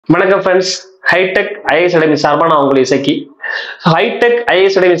வணக்கம் friends. Hitech IAS academy சார்பா நான் உங்களை இசக்கி. ஹைடெக்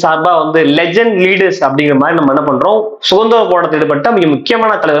ஐஏஎஸ் அகாடமி சார்பா லெஜெண்ட் லீடர்ஸ் அப்படிங்கிற மாதிரி நம்ம என்ன பண்றோம், சுதந்திர போராட்டத்தில் ஈடுபட்ட மிக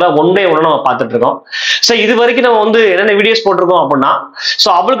முக்கியமான தலைவரை ஒன் பை ஒன் நம்ம பார்த்துட்டு இருக்கோம். ஸோ இது வரைக்கும் நம்ம என்னென்ன வீடியோஸ் போட்டிருக்கோம் அப்படின்னா, ஸோ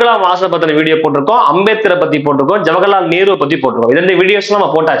அப்துல் கலாம் ஆசாத் பத்தின வீடியோ போட்டிருக்கோம், அம்பேத்கரை பத்தி போட்டிருக்கோம், ஜவஹர்லால் நேரு பத்தி போட்டிருக்கோம். இந்த வீடியோஸ் நம்ம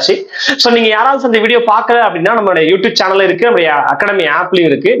போட்டாச்சு. ஸோ நீங்க யாராவது இந்த வீடியோ பார்க்கல அப்படின்னா நம்மளுடைய யூடியூப் சேனல் இருக்கு, நம்மளுடைய அகாடமி ஆப்லயும்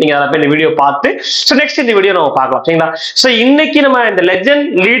இருக்கு. நீங்க அதை போய் இந்த வீடியோ பார்த்து ஸோ நெக்ஸ்ட் இந்த வீடியோ நம்ம பார்க்கலாம். சரிங்களா? ஸோ இன்னைக்கு நம்ம இந்த லெஜெண்ட்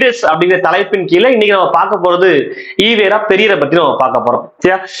லீடர்ஸ் அப்படிங்கிற தலைப்பின் கீழே இன்னைக்கு நம்ம பார்க்க போறது ஈவேரா பெரியரை பத்தி நம்ம பார்க்க போறோம்.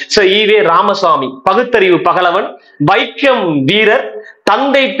 சரியா? சோ ஈவே ராமசாமி, பகுத்தறிவு பகலவன், வைக்கம் வீரர்,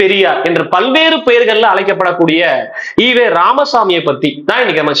 தந்தை பெரியார் என்ற பல்வேறு பெயர்கள்ல அழைக்கப்படக்கூடிய ஈவே ராமசாமியை பத்தி தான்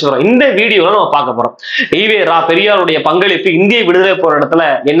இன்னைக்கு நம்ம சொல்றோம். இந்த வீடியோல நம்ம பார்க்க போறோம். ஈவே பெரியாருடைய பங்களிப்பு இந்திய விடுதலை போராட்டத்துல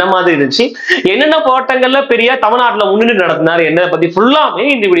என்ன மாதிரி இருந்துச்சு, என்னென்ன போராட்டங்கள்ல பெரியார் தமிழ்நாட்டுல முன்னின்று நடத்தினார், என்ன பத்தி ஃபுல்லாமே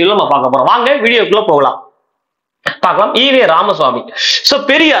இந்த வீடியோல நம்ம பார்க்க போறோம். வாங்க வீடியோக்குள்ள போகலாம், பார்க்கலாம். ஈவே ராமசாமி. சோ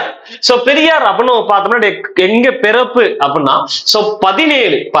பெரியார் அப்படின்னு பார்த்தோம்னா எங்க பிறப்பு அப்படின்னா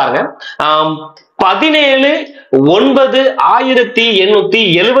 17 பாருங்க,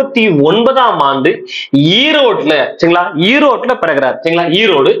 17/9/1879 ஆண்டு ஈரோட்ல, சரிங்களா, ஈரோட்ல பிறகுறார். சரிங்களா?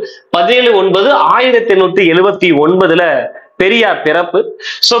 ஈரோடு 17/9/1879 பெரியார் பிறப்பு.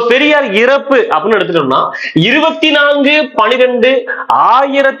 சோ பெரியார் இறப்பு அப்படின்னு எடுத்துட்டோம்னா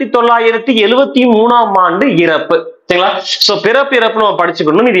 24/12/1973 ஆண்டு இறப்பு. சரிங்களா? சோ பிறப்பு இறப்பு நம்ம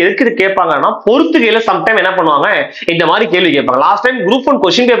படிச்சுக்கணும். இது எதுக்கு கேட்பாங்கன்னா, பொறுத்துகையில சம்டைம் என்ன பண்ணுவாங்க, இந்த மாதிரி கேள்வி கேட்பாங்க. லாஸ்ட் டைம் குரூப் 1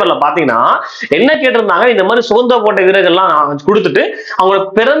 கொஸ்டின் பேப்பர்ல பாத்தீங்கன்னா என்ன கேட்டிருந்தாங்க, இந்த மாதிரி சுதந்திர போராட்ட வீரர்கள்லாம் கொடுத்துட்டு அவங்க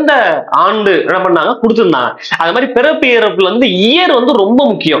பிறந்த ஆண்டு என்ன பண்ணாங்க கொடுத்திருந்தாங்க. அது மாதிரி பிறப்பு இறப்புல இயர் ரொம்ப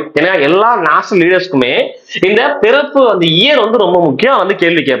முக்கியம். ஏன்னா எல்லா நேஷனல் லீடர்ஸ்க்குமே இந்த பிறப்பு அந்த இயர் ரொம்ப முக்கியம்,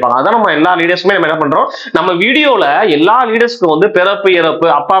 கேள்வி கேட்பாங்க. அதான் நம்ம எல்லா லீடர்ஸுமே நம்ம என்ன பண்றோம், நம்ம வீடியோல எல்லா லீடர்ஸ்க்கும் பிறப்பு இறப்பு,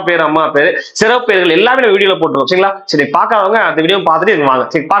 அப்பா பேர் அம்மா பேர், சிறப்பு பேர்கள் எல்லாமே வீடியோல போட்டுருவோம். சரிங்களா? சரி, பார்க்காதவங்க அந்த வீடியோ பார்த்துட்டு வாங்க.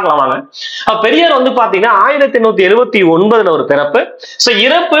 சரி, பார்க்கலாம் வாங்க. பெரியார் பாத்தீங்கன்னா 1879 ஒரு பிறப்பு. சோ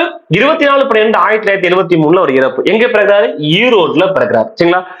இறப்பு 24/12/1973 ஒரு இறப்பு. எங்க பிறகுறாரு? ஈரோட்ல பிறகுறாரு.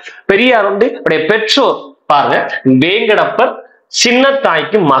 சரிங்களா? பெரியார் அவருடைய பெற்றோர் பாருங்க, வேங்கடப்பர்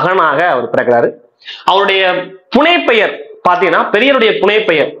சின்னத்தாய்க்கு மகனாக அவர் பிறகுறாரு. அவருடைய புனைப்பெயர் பாத்தீங்கன்னா, பெரியாருடைய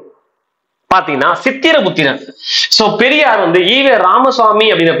புனைப்பெயர் பாத்தீங்கன்னா சித்திரபுத்திரன். சோ பெரியார் ஈவே ராமசாமி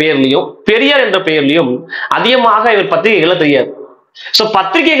அப்படின்ற பெயர்லயும் பெரியார் என்ற பெயர்லயும் அதிகமாக இவர் பத்திரிகைகள்ல தெரியாது. சோ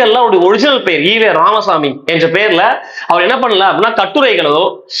பத்திரிகைகள்ல அவருடைய ஒரிஜினல் பெயர் ஈவே ராமசாமி என்ற பெயர்ல அவர் என்ன பண்ணல அப்படின்னா கட்டுரைகளோ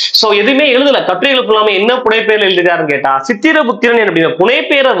சோ எதுவுமே எழுதல. கட்டுரைகள் ஃபுல்லாமே என்ன புனைப்பெயர் எழுதுறாருன்னு கேட்டா சித்திரபுத்திரன் அப்படின்ற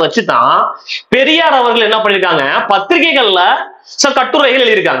புனைப்பெயரை வச்சுதான் பெரியார் அவர்கள் என்ன பண்ணிருக்காங்க, பத்திரிகைகள்ல கட்டுரைகள்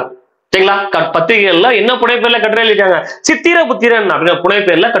எழுதியிருக்காங்க. சரிங்களா? பத்திரிகைகள்ல என்ன புனைப்பெயர்ல கட்டுரை எழுதியிருக்காங்க, சித்திரபுத்திரன் அப்படின்ற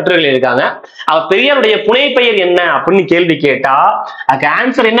புனைப்பெயர்ல கட்டுரை எழுதியிருக்காங்க. அவர் பெரியாருடைய புனைப்பெயர் என்ன அப்படின்னு கேள்வி கேட்டா அதுக்கு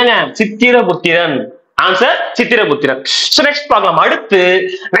ஆன்சர் என்னங்க, Chitraputhiran. Answer Chitraputhiran. So next பார்க்கலாம். அடுத்து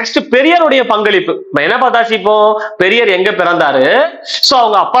நெக்ஸ்ட் பெரியாருடைய பங்களிப்பு என்ன பார்த்தாச்சு. இப்போ பெரியார் எங்க பிறந்தாரு, சோ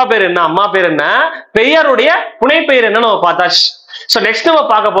அவங்க அப்பா பேர் என்ன, அம்மா பேர் என்ன, பெரியாருடைய புனைப்பெயர் என்ன நம்ம பார்த்தாச்சு. சோ நெக்ஸ்ட் நம்ம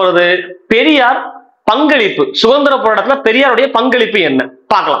பார்க்க போறது பெரியார் பங்களிப்பு, சுதந்திர போராட்டத்துல பெரியாருடைய பங்களிப்பு என்ன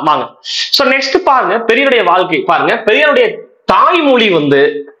பார்க்கலாம் வாங்க. சோ நெக்ஸ்ட் பாருங்க, பெரியாருடைய வாழ்க்கை பாருங்க. பெரியாருடைய தாய்மொழி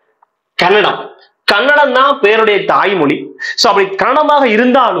கன்னடம். கன்னடம் தான் பெரியாருடைய தாய்மொழி. சோ அப்படி கன்னடமாக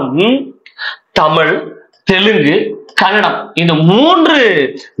இருந்தாலும் தமிழ், தெலுங்கு, கன்னடம் இந்த 3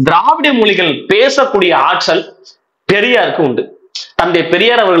 திராவிட மொழிகள் பேசக்கூடிய ஆற்றல் பெரியாருக்கு உண்டு. தந்தை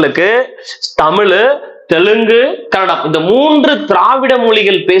பெரியார் அவர்களுக்கு தமிழ், தெலுங்கு, கன்னடம் இந்த 3 திராவிட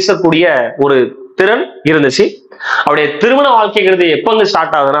மொழிகள் பேசக்கூடிய ஒரு திறன் இருந்துச்சு. அவருடைய திருமண வாழ்க்கைங்கிறது எப்ப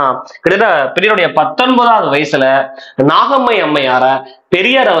ஸ்டார்ட் ஆகுதுன்னா, கிட்டத்தட்ட பெரியாருடைய 19வது வயசுல நாகம்மை அம்மையார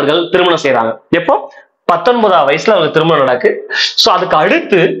பெரியார் அவர்கள் திருமணம் செய்யறாங்க. எப்போ? 19வது வயசுல அவருக்கு திருமணம் நடக்கு. சோ அதுக்கு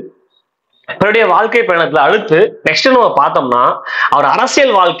அடுத்து அவருடைய வாழ்க்கை பயணத்துல அடுத்து நெக்ஸ்ட் நம்ம பார்த்தோம்னா அவர்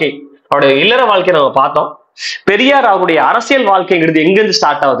அரசியல் வாழ்க்கை, அவருடைய இல்லற வாழ்க்கை நம்ம பார்த்தோம். பெரியார் அவருடைய அரசியல் வாழ்க்கைங்கிறது எங்க இருந்து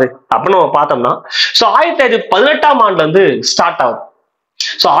ஸ்டார்ட் ஆகுது அப்படின்னு நம்ம பார்த்தோம்னா 1918 ஆண்டுல இருந்து ஸ்டார்ட் ஆகுது.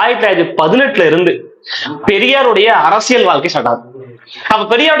 சோ 1918 இருந்து பெரியாருடைய அரசியல் வாழ்க்கை ஸ்டார்ட் ஆகுது. அப்ப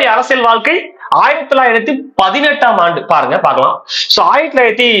பெரியாருடைய அரசியல் வாழ்க்கை 1918 ஆண்டு பாருங்க பார்க்கலாம். சோ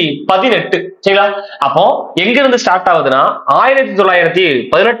 1918 சரிங்களா? அப்போ எங்க இருந்து ஸ்டார்ட் ஆகுதுன்னா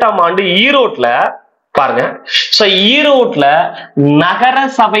 1918 ஆண்டு ஈரோட்ல பாருங்க. சோ ஈரோட்ல நகர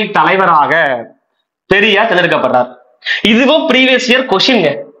சபை தலைவராக பெரியார் தேர்ந்தெடுக்கப்படுறார். இதுவும் ப்ரீவியஸ் இயர் கொஸ்டின்.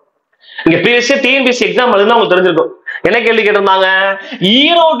 இங்க ப்ரீவியஸ் இயர் டிஎன்பிஎஸ்சி எக்ஸாம் எழுதுனா உங்களுக்கு தெரிஞ்சிருக்கும். என்ன கேள்வி கேட்டிருந்தாங்க,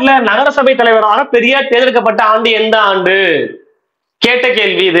 ஈரோட்ல நகரசபை தலைவராக பெரியார் தேர்ந்தெடுக்கப்பட்ட ஆண்டு எந்த ஆண்டு கேட்ட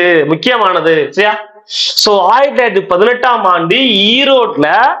கேள்வி. இது முக்கியமானது. சரியா? சோ 1918 ஆண்டு ஈரோட்ல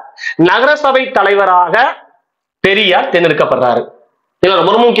நகரசபை தலைவராக பெரியார் தேர்ந்தெடுக்கப்படுறாரு. இது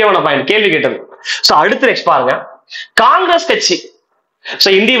ரொம்ப முக்கியமான பாயிண்ட், கேள்வி கேட்டது. சோ அடுத்து நெக்ஸ்ட் பாருங்க, காங்கிரஸ் கட்சி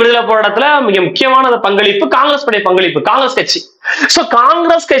இந்திய விடுதலை போராட்டத்துல மிக முக்கியமான பங்களிப்பு காங்கிரஸ் பங்களிப்பு, காங்கிரஸ் கட்சி.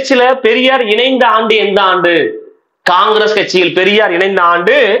 காங்கிரஸ் கட்சியில பெரியார் இணைந்த ஆண்டு எந்த ஆண்டு? காங்கிரஸ் கட்சியில் பெரியார் இணைந்த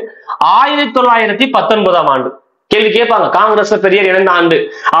ஆண்டு 1919 ஆண்டு. கேள்வி கேட்பாங்க, காங்கிரஸ் பெரியார் இணைந்த ஆண்டு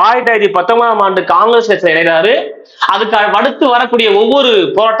 1919 ஆண்டு காங்கிரஸ் கட்சியில் இணைந்தாரு. அதுக்கு அடுத்து வரக்கூடிய ஒவ்வொரு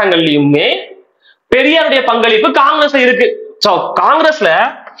போராட்டங்கள்லயுமே பெரியாருடைய பங்களிப்பு காங்கிரஸ் இருக்கு. காங்கிரஸ்ல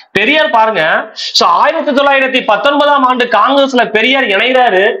பெரியார் பாருங்க, 1919 ஆண்டு காங்கிரஸ்ல பெரியார்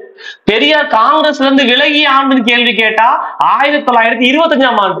இணைகிறாரு. பெரியார் காங்கிரஸ்ல இருந்து விலகிய ஆண்டுன்னு கேள்வி கேட்டா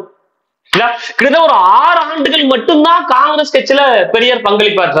 1925 ஆண்டு. கிட்டத்தட்ட ஒரு 6 ஆண்டுகள் மட்டும்தான் காங்கிரஸ் கட்சியில பெரியார்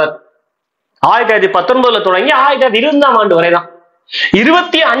பங்களிப்பாற்றார். 1919 தொடங்கி 1920 ஆண்டு வரைதான்.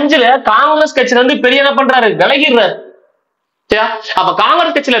 25ல காங்கிரஸ் கட்சியில இருந்து பெரியார் என்ன பண்றாரு? விலகிடுறாரு. அப்ப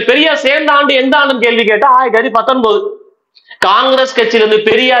காங்கிரஸ் கட்சியில பெரியார் சேர்ந்த ஆண்டு எந்த ஆண்டுன்னு கேள்வி கேட்டா 1919. காங்கிரஸ் கட்சியிலிருந்து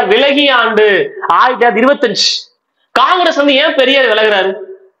பெரியார் விலகிய ஆண்டு 1925. காங்கிரஸ் வந்து ஏன் பெரியார் விலகுறாரு?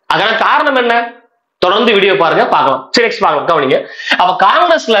 அதனால காரணம் என்ன? தொடர்ந்து வீடியோ பாருங்க, பார்க்கலாம். சரி, நெக்ஸ்ட் பார்க்கலாம், கவனிங்க. அப்ப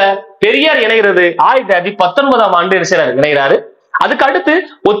காங்கிரஸ்ல பெரியார் இணைகிறது 1919 ஆண்டு இணைகிறாரு. அதுக்கு அடுத்து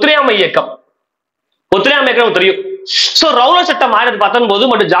ஒத்துழையாமை இயக்கம். ஒத்துழையாமை இயக்கம் தெரியும். ரவுலட் சட்டம்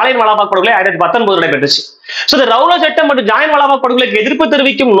 1919 மற்றும் ஜாலியன் வாலாபாக் படுகொலை 1919 நடைபெற்றுச்சு. ரவுலட் சட்டம் மற்றும் ஜாலியன் வாலாபாக் படுகொலைக்கு எதிர்ப்பு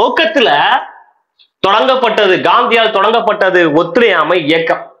தெரிவிக்கும் நோக்கத்துல தொடங்கப்பட்டது, காந்தியால் தொடங்கப்பட்டது ஒத்துழையாமை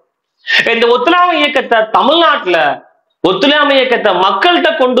இயக்கம். இந்த ஒத்துழையாமை இயக்கத்தை தமிழ்நாட்டுல ஒத்துழையாமை இயக்கத்தை மக்கள்கிட்ட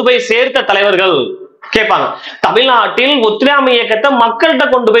கொண்டு போய் சேர்த்த தலைவர்கள் கேட்பாங்க. தமிழ்நாட்டில் ஒத்துழையாமை இயக்கத்தை மக்கள்கிட்ட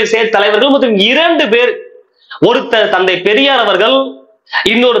கொண்டு போய் சேர்த்த தலைவர்கள் மற்றும் 2 பேர். ஒருத்தர் தந்தை பெரியார் அவர்கள்,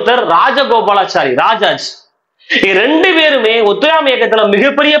 இன்னொருத்தர் ராஜகோபாலாச்சாரி, ராஜாஜ். 2 பேருமே ஒத்துழையாமை இயக்கத்துல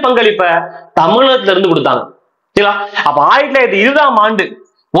மிகப்பெரிய பங்களிப்பை தமிழகத்துல இருந்து கொடுத்தாங்க. அப்ப 1920 ஆண்டு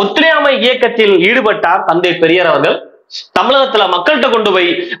ஒத்துழையாமை இயக்கத்தில் ஈடுபட்டார் தந்தை பெரியார் அவர்கள். தமிழகத்துல மக்கள்கிட்ட கொண்டு போய்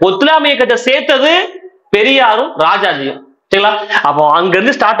ஒத்துழையாமை இயக்கத்தை சேர்த்தது பெரியாரும் ராஜாஜியும். சரிங்களா? அப்போ அங்க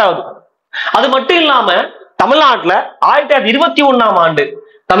இருந்து ஸ்டார்ட் ஆகுது. அது மட்டும் இல்லாம தமிழ்நாட்டுல 1921 ஆண்டு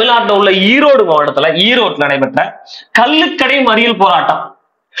தமிழ்நாட்டில் உள்ள ஈரோடு மாவட்டத்துல ஈரோட்டில் நடைபெற்ற கள்ளுக்கடை மறியல் போராட்டம்.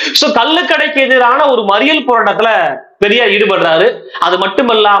 கள்ளுக்கடைக்கு எதிரான ஒரு மறியல் போராட்டத்துல பெரியார் ஈடுபடுறாரு. அது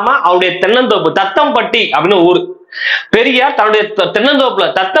மட்டும் இல்லாம அவருடைய தென்னந்தோப்பு தத்தம்பட்டி அப்படின்னு ஊர். பெரியார் தன்னுடைய தென்னந்தோப்புல,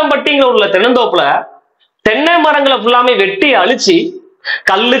 தத்தம்பட்டிங்கிற ஊர்ல தென்னந்தோப்புல தென்னை மரங்களை ஃபுல்லாமே வெட்டி அழிச்சு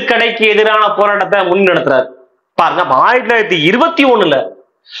கள்ளுக்கடைக்கு எதிரான போராட்டத்தை முன்னெடுத்துறாரு. பாருங்க, 1921ல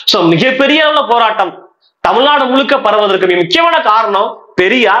மிகப்பெரிய அளவுல போராட்டம் தமிழ்நாடு முழுக்க பரவதற்கு முக்கியமான காரணம்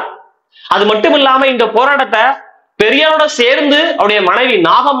பெரியார். அது மட்டும் இல்லாம இந்த போராட்டத்தை பெரியாரோட சேர்ந்து அவருடைய மனைவி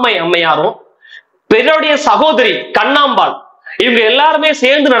நாகம்மை அம்மையாரும் பெரியாருடைய சகோதரி கண்ணாம்பாள் இவங்க எல்லாருமே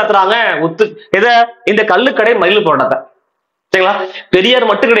சேர்ந்து நடத்துறாங்க இந்த கள்ளுக்கடை மறியல் போராட்டத்தை. சரிங்களா? பெரியார்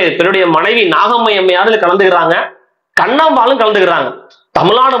மட்டும் கிடையாது, பெரியாருடைய மனைவி நாகம்மை அம்மையாரும் கலந்துக்கிறாங்க, கண்ணாம்பாலும் கலந்துக்கிறாங்க.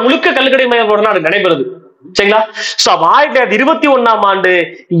 தமிழ்நாடு முழுக்க கள்ளுக்கடை மறியல் போராட்டம் நடைபெறுது. சரிங்களா? 1921 ஆண்டு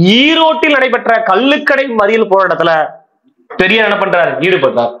ஈரோட்டில் நடைபெற்ற கள்ளுக்கடை மறியல் போராட்டத்துல பெரியார் என்ன பண்றாரு?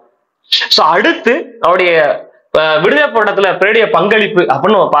 ஈடுபட்டார். அடுத்து அவருடைய விடுதலை போராட்டத்துல பெரிய பங்களிப்பு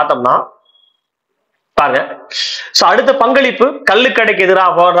அப்படின்னு நம்ம பார்த்தோம்னா பாருங்க, அடுத்த பங்களிப்பு கள்ளுக்கடைக்கு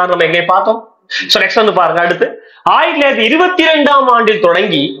எதிராக போராட்டம் நம்ம எங்கே பார்த்தோம். நெக்ஸ்ட் வந்து பாருங்க, அடுத்து 1922 ஆண்டில்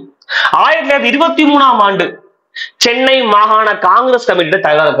தொடங்கி 1923 ஆண்டு சென்னை மாகாண காங்கிரஸ் கமிட்டி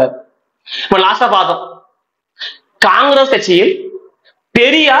தலைவர். லாஸ்டா பார்த்தோம், காங்கிரஸ் கட்சியில்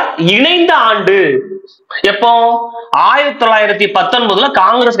பெரியார் இணைந்த ஆண்டு எப்போ? 1919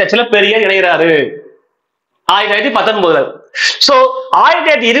 காங்கிரஸ் கட்சியில பெரியார் இணைகிறாரு 1919.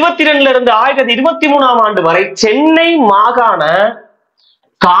 1922 இருந்து 1923 ஆண்டு வரை சென்னை மாகாண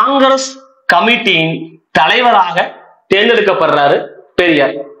காங்கிரஸ் கமிட்டியின் தலைவராக தேர்ந்தெடுக்கப்படுறாரு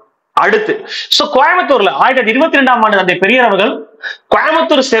பெரியார். அடுத்து கோயம்புத்தூர்ல 1922 ஆண்டு தந்தை பெரியார் அவர்கள்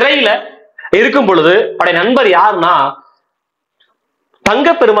கோயம்புத்தூர் சிறையில இருக்கும் பொழுது அவருடைய நண்பர் யாருன்னா தங்க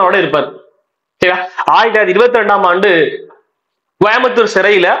பெருமாளோட இருப்பார். 1922 ஆண்டு கோயம்புத்தூர்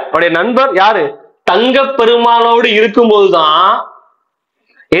சிறையில அவருடைய நண்பர் யாரு? தங்க பெருமாளோடு இருக்கும் போதுதான்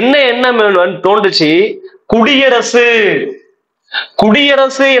என்ன தோன்றுச்சு?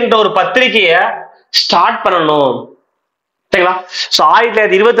 குடியரசு என்ற ஒரு பத்திரிகைய ஸ்டார்ட் பண்ணணும். சரிங்களா?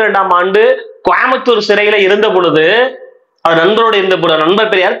 1922 ஆண்டு கோயம்புத்தூர் சிறையில இருந்த பொழுது அவர் நண்பரோடு இருந்த பொழுது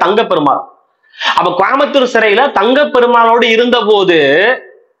நண்பர் பெரியார் தங்க பெருமாள். அப்ப கோயம்புத்தூர் சிறையில தங்க பெருமாளோடு இருந்த போது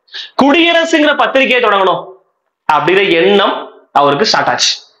குடியரசுங்கிற பத்திரிகையை தொடங்கணும் அப்படிங்கிற எண்ணம் அவருக்கு ஸ்டார்ட்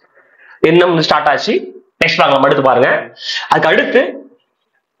ஆச்சு. நெக்ஸ்ட் பார்க்கலாம், அடுத்து பாருங்க. அதுக்கு அடுத்து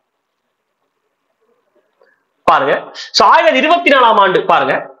பாருங்க 1924 ஆண்டு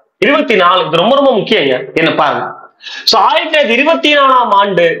பாருங்க, 24 இது ரொம்ப ரொம்ப முக்கியங்க. என்ன பாருங்க, 1924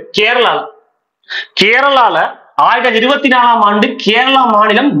 ஆண்டு கேரளால 1924 ஆண்டு கேரளா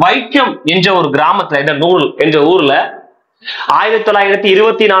மாநிலம் வைக்கம் என்ற ஒரு கிராமத்துல என்ற ஊர்ல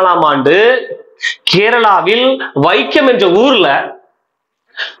 1924ஆம் ஆண்டு கேரளாவில் வைக்கம் என்ற ஊர்ல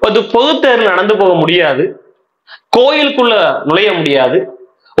பொது தேர்தல் நடந்து போக முடியாது, கோயிலுக்குள்ள நுழைய முடியாது.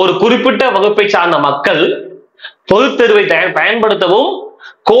 ஒரு குறிப்பிட்ட வகுப்பை சார்ந்த மக்கள் பொது தேர்வை பயன்படுத்தவும்,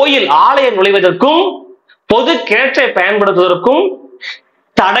 கோயில் ஆலயம் நுழைவதற்கும், பொது கிணற்றை பயன்படுத்துவதற்கும்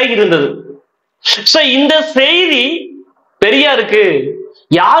தடை இருந்தது. இந்த செய்தி பெரியாருக்கு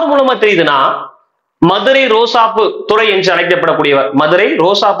யார் மூலமா தெரியுதுன்னா, மதுரை ரோசாப்பு துறை என்று அழைக்கப்படக்கூடியவர், மதுரை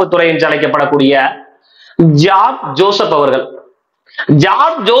ரோசாப்பு துறை என்று அழைக்கப்படக்கூடிய ஜார்ஜ் ஜோசப் அவர்கள்.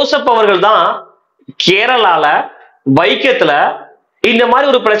 ஜார்ஜ் ஜோசப் அவர்கள் தான் கேரளால வைக்கத்துல இந்த மாதிரி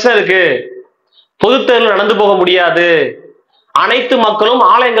ஒரு பிரச்சனை இருக்கு, பொது தேர்தல் நடந்து போக முடியாது, அனைத்து மக்களும்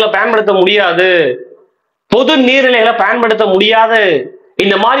ஆலயங்களை பயன்படுத்த முடியாது, பொது நீர்நிலைகளை பயன்படுத்த முடியாது,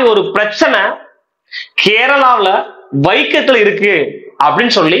 இந்த மாதிரி ஒரு பிரச்சனை கேரளாவில் வைக்கத்துல இருக்கு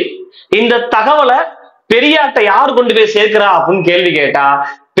அப்படின்னு சொல்லி இந்த தகவலை பெரியார்ட்ட யார் கொண்டு போய் சேர்க்கிறா அப்படின்னு கேள்வி கேட்டா,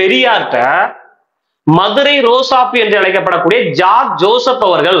 பெரியார்ட்ட மதுரை ரோசாப்பு என்று அழைக்கப்படக்கூடிய ஜார்ஜ் ஜோசப்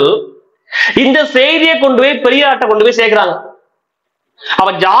அவர்கள் இந்த செய்தியை கொண்டு போய் பெரியார்ட்ட கொண்டு போய் சேர்க்கிறாங்க. அப்ப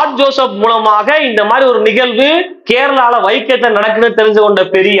ஜார்ஜ் ஜோசப் மூலமாக இந்த மாதிரி ஒரு நிகழ்வு கேரளால வைக்கத்துல நடக்குதுன்னு தெரிஞ்சு கொண்ட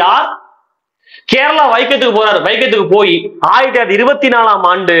பெரியார் கேரளா வைக்கத்துக்கு போறாரு. வைக்கத்துக்கு போய் 1924ஆம்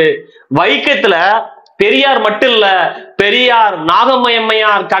ஆண்டு வைக்கத்துல பெரியார் மட்டும் இல்ல, பெரியார்,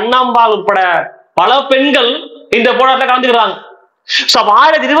 நாகம்மையம்மையார், கண்ணாம்பாள் உட்பட பல பெண்கள் இந்த போராட்டத்தில் கலந்துக்கிறாங்க.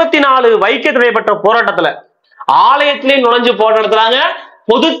 1924 வைக்கத்தில் நடைபெற்ற போராட்டத்துல ஆலயத்திலே நுழைஞ்சு போராட்டம் நடத்துறாங்க,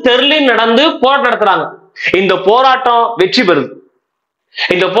 பொது தெருளில் நடந்து போராட்டம் நடத்துறாங்க. இந்த போராட்டம் வெற்றி பெறுது.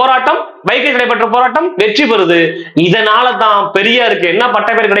 இந்த போராட்டம் வைக்கம் நடைபெற்ற போராட்டம் வெற்றி பெறுது. இதனால தான் பெரியாருக்கு என்ன பட்ட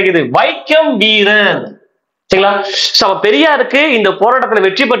பேர் கிடைக்குது? வைக்கம் வீரர். சரிங்களா? பெரியாருக்கு இந்த போராட்டத்தில்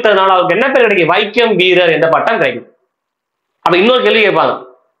வெற்றி பெற்றதுனால அவருக்கு என்ன பேர் கிடைக்கும்? வைக்கம் வீரர் என்ற பட்டம் கிடைக்கும். அப்ப இன்னொரு கேள்வி கேட்பாங்க,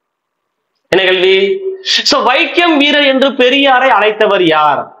 என்ன கேள்வி? வைக்கம் வீரர் என்று பெரியாரை அழைத்தவர்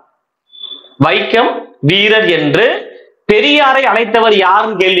யார்? வைக்கம் வீரர் என்று பெரியாரை அழைத்தவர்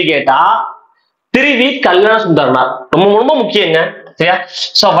யாருன்னு கேள்வி கேட்டா திருவி கல்யாண சுந்தரனார். ரொம்ப ரொம்ப முக்கியங்க. சரியா?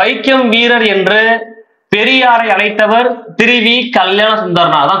 வைக்கம் வீரர் என்று பெரியாரை அழைத்தவர் திருவி கல்யாண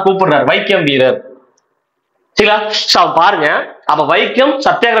சுந்தரனார் தான் கூப்பிடுறார் வைக்கம் வீரர். சரிங்களா? பாருங்க, அப்ப வைக்கம்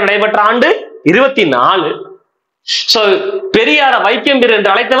சத்தியாகிரகம் நடைபெற்ற ஆண்டு 24. பெரியார வைக்கம் வீரர்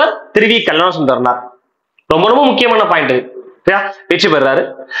என்று அழைத்தவர் திருவி கல்யாண சுந்தரனார். ரொம்ப ரொம்ப முக்கியமான பாயிண்ட். வெற்றி பெறாரு.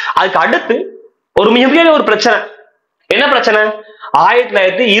 அதுக்கு அடுத்து ஒரு மிகப்பெரிய ஒரு பிரச்சனை. என்ன பிரச்சனை?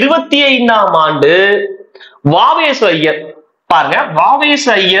 1925ஆம் ஆண்டு வாவேசு ஐயர், பாருங்க, வாவேசு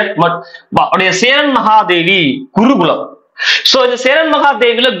ஐயர் சேரன் மகாதேவி குருகுலம். இந்த சேரன்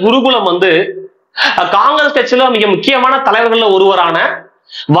மகாதேவியில குருகுலம் காங்கிரஸ் கட்சியில மிக முக்கியமான தலைவர்கள்ல ஒருவரான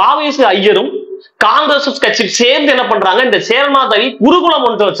வாவேசு ஐயரும் காங்கிரஸ் கட்சி சேர்ந்து என்ன பண்றாங்க, இந்த சேரன் மகாதேவி குருகுலம்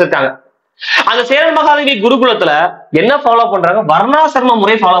ஒன்று வச்சிருக்காங்க. அந்த சேரன் மகாதேவி குருகுலத்துல என்ன ஃபாலோ பண்றாங்க? வர்ணாசிரம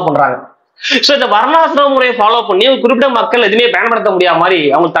முறை ஃபாலோ பண்றாங்க. இந்த வர்ணாசிரம முறையை ஃபாலோ பண்ணி குறிப்பிட்ட மக்கள் எதுவுமே பயன்படுத்த முடியாத மாதிரி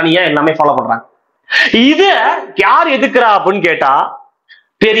அவங்க தனியா எல்லாமே ஃபாலோ பண்றாங்க. இத யார் எதிர்க்கிறா அப்படின்னு கேட்டா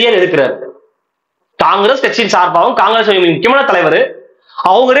பெரியார் எதிர்க்கிறார். காங்கிரஸ் கட்சியின் சார்பாகவும் காங்கிரஸ் முக்கியமான தலைவர்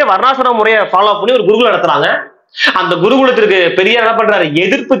அவங்களே வர்ணாசிரம முறையை ஃபாலோ பண்ணி ஒரு குருகுலம் நடத்துறாங்க. அந்த குருகுலத்திற்கு பெரியார் என்ன பண்றாரு?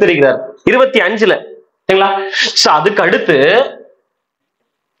 எதிர்ப்பு தெரிவிக்கிறார் 25ல. சரிங்களா? அதுக்கு அடுத்து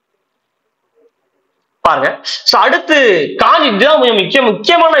பாருங்க, அடுத்து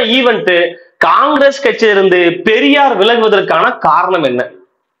முக்கியமான ஈவென்ட், காங்கிரஸ் கட்சியிலிருந்து பெரியார் விலகுவதற்கான காரணம் என்ன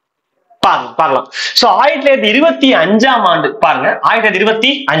பார்க்கலாம். 1925ஆம் ஆண்டு பாருங்க,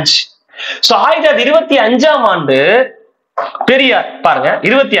 1925. 1925ஆம் ஆண்டு பெரியார் பாருங்க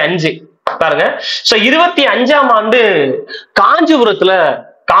 25 பாருங்க. 25ஆம் ஆண்டு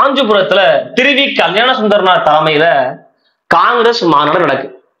காஞ்சிபுரத்துல திருவி கல்யாண சுந்தரனார் தலைமையில காங்கிரஸ் மாநாடு நடக்கு.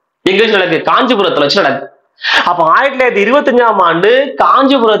 எங்க நடக்கு? காஞ்சிபுரத்துல வச்சு நடக்கு. அப்ப 1925ஆம் ஆண்டு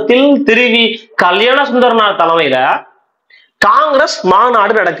காஞ்சிபுரத்தில் திருவி கல்யாண சுந்தரனார் தலைமையில காங்கிரஸ்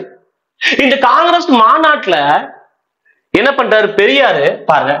மாநாடு நடக்கு. இந்த காங்கிரஸ் மாநாட்டுல என்ன பண்றாரு பெரியாரு?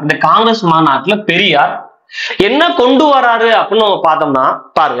 பாருங்க, இந்த காங்கிரஸ் மாநாட்டுல பெரியார் என்ன கொண்டு வராரு அப்படின்னு நம்ம பார்த்தோம்னா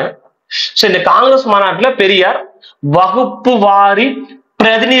பாருங்க, இந்த காங்கிரஸ் மாநாட்டுல பெரியார் வகுப்பு வாரி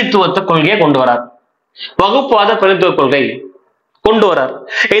பிரதிநிதித்துவத்தை கொள்கையை கொண்டு வரார். வகுப்புவாத பிரதிநிதித்துவ கொள்கை கொண்டு வரார்.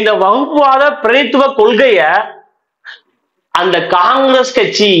 இந்த வகுப்புவாத பிரதிநிதித்துவ கொள்கைய அந்த காங்கிரஸ்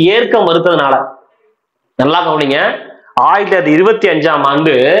கட்சி ஏற்க மறுத்ததுனால, நல்லா கவனிங்க, 1925ஆம்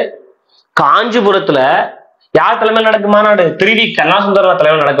ஆண்டு காஞ்சிபுரத்துல யார் தலைமையில் நடக்கும் மாநாடு? திருவி கல்யாண சுந்தரனார்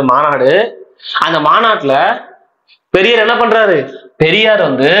தலைமையில் நடக்கும் மாநாடு. அந்த மாநாட்டுல பெரியார் என்ன பண்றாரு? பெரியார்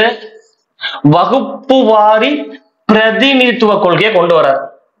வகுப்பு வாரி பிரதிநிதித்துவ கொள்கையை கொண்டு வர்றார்.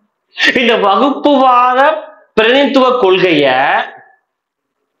 இந்த வகுப்புவாத பிரதிநிதித்துவ கொள்கைய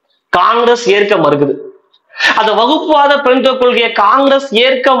காங்கிரஸ் ஏற்க மறுக்குது. அந்த வகுப்புவாத பிரதிநிதித்துவ கொள்கையை காங்கிரஸ்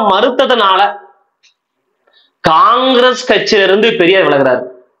ஏற்க மறுத்ததுனால காங்கிரஸ் கட்சியிலிருந்து பெரியார் விலகிறார்.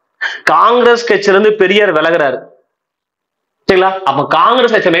 காங்கிரஸ் கட்சியிலிருந்து பெரியார் விலகிறாரு. சரிங்களா? அப்ப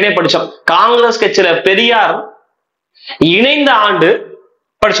காங்கிரஸ் கட்சியில படிச்சோம். காங்கிரஸ் கட்சியில பெரியார் இணைந்த ஆண்டு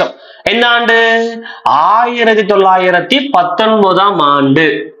படிச்சோம். என்ன ஆண்டு? 1919 ஆண்டு.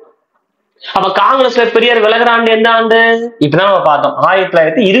 அப்ப காங்கிரஸ்ல பெரியார் விலகிற ஆண்டு எந்த ஆண்டு? இப்பதான் நம்ம பார்த்தோம்,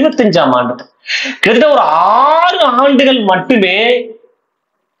 1925 ஆண்டு. கிட்டத்தட்ட ஒரு 6 ஆண்டுகள் மட்டுமே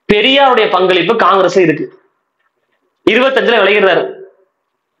பெரியாருடைய பங்களிப்பு காங்கிரஸ் இருக்கு. 25ல விலகிறாரு.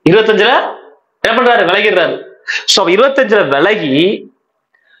 25ல என்ன பண்றாரு? விலகிறாரு. 25ல விலகி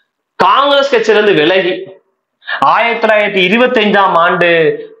காங்கிரஸ் கட்சியிலிருந்து விலகி 1925 ஆண்டு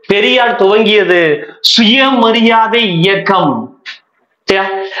பெரியார் துவங்கியது சுயமரியாதை இயக்கம்.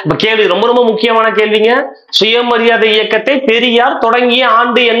 கேள்வி ரொம்ப ரொம்ப முக்கியமான கேள்விங்க. சுயமரியாதை இயக்கத்தை பெரியார் தொடங்கிய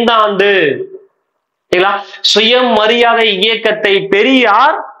ஆண்டு எந்த ஆண்டு? சுயமரியாதை இயக்கத்தை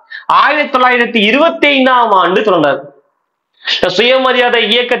பெரியார் 1925 ஆண்டு தொடர்ந்தார். சுயமரியாதை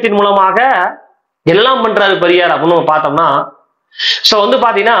இயக்கத்தின் மூலமாக எல்லாம் பண்றாரு பெரியார் அப்படின்னு பார்த்தோம்னா,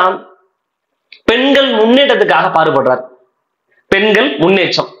 பாத்தீங்கன்னா பெண்கள் முன்னேற்றத்துக்காக பாடுபடுறார். பெண்கள்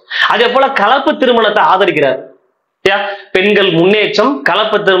முன்னேற்றம், அதே போல கலப்பு திருமணத்தை ஆதரிக்கிறார். பெண்கள் முன்னேற்றம்,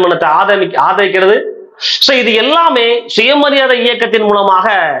 கலப்பு திருமணத்தை ஆதரிக்கிறது. இது எல்லாமே சுயமரியாதை இயக்கத்தின் மூலமாக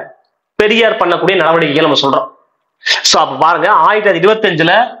பெரியார் பண்ணக்கூடிய நடவடிக்கைகள் நம்ம சொல்றோம். அப்ப பாருங்க,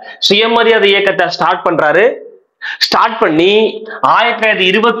 1925ல சுயமரியாதை இயக்கத்தை ஸ்டார்ட் பண்றாரு. ஸ்டார்ட் பண்ணி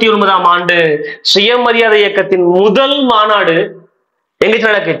 1929 ஆண்டு சுயமரியாதை இயக்கத்தின் முதல் மாநாடு எங்க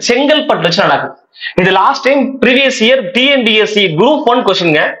நடக்கு? செங்கல்பட்டு வச்சு நடக்குது. இது last time previous year TNPSC group 1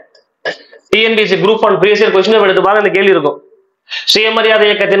 கொஸ்டின்ங்க. TNPSC group 1 previous year question எடுத்து பாருங்க, இந்த கேள்வி இருக்கும். சுயமரியாதை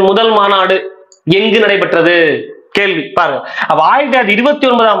இயக்கத்தின் முதல் மாநாடு எங்கு நடைபெற்றது? கேள்வி பாருங்க. அப்ப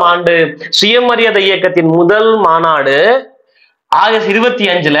 1929 ஆண்டு சுயமரியாதை இயக்கத்தின் முதல் மாநாடு ஆகஸ்ட்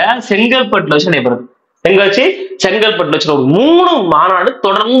 25ல செங்கல்பட்டுல வச்சு நடைபெறுது. எங்க வச்சு? செங்கல்பட்டுல வச்சு 3 மாநாடு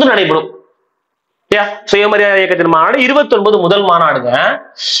தொடர்ந்து நடைபெறும். சுயமரியாதை இயக்கத்தின் மாநாடு 29 முதல் மாநாடுங்க.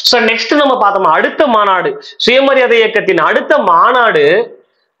 நெக்ஸ்ட் நம்ம பார்த்தோம் அடுத்த மாநாடு, சுயமரியாதை இயக்கத்தின் அடுத்த மாநாடு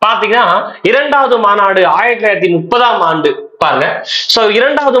பாத்தீங்கன்னா 2வது மாநாடு 1930 ஆண்டு பாருங்க.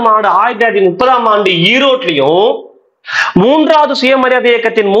 இரண்டாவது மாநாடு 1930 ஆண்டு ஈரோட்லயும், 3வது சுயமரியாதை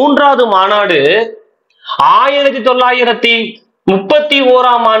இயக்கத்தின் 3வது மாநாடு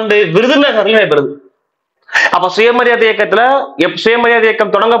 1931 ஆண்டு விருதுநகர்ல நடைபெறுது. அப்ப சுயமரியாதை இயக்கத்துல சுயமரியாதை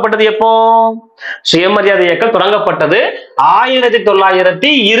இயக்கம் தொடங்கப்பட்டது எப்போ? சுயமரியாதை இயக்கம் தொடங்கப்பட்டது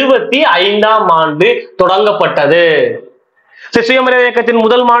 1925 ஆண்டு தொடங்கப்பட்டது. சுயமரியாதை இயக்கத்தின்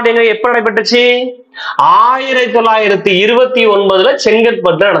முதல் மாநாடு எப்ப நடைபெற்றுச்சு? 1929ல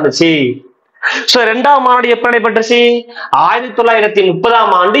செங்கல்பட்டுல நடந்துச்சு. 2வது மாநாடு எப்ப நடைபெற்றுச்சு?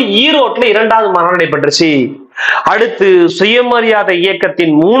 1930 ஆண்டு ஈரோட்ல 2வது மாநாடு நடைபெற்றுச்சு. அடுத்து சுயமரியாதை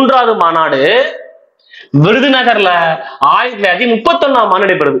இயக்கத்தின் 3வது மாநாடு விருதுநகர்ல 1931 ஆண்டு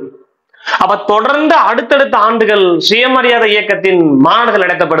நடைபெறுது. அப்ப தொடர்ந்து அடுத்தடுத்த ஆண்டுகள் சுயமரியாதை இயக்கத்தின் மாநாடுகள்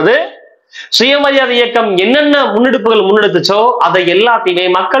நடத்தப்படுது. சுயமரியாதை இயக்கம் என்னென்ன முன்னெடுப்புகள் முன்னெடுத்துச்சோ அதை எல்லாத்தையுமே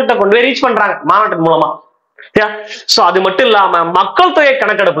மக்கள்கிட்ட கொண்டு போய் ரீச் பண்றாங்க மாநாட்டின் மூலமா. அது மட்டும் இல்லாம மக்கள் தொகை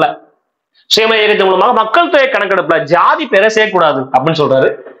கணக்கெடுப்புல, சுயமரியாதை இயக்கத்தின் மூலமாக மக்கள் தொகை கணக்கெடுப்புல ஜாதி பேரை சேர்க்கக்கூடாது அப்படின்னு சொல்றாரு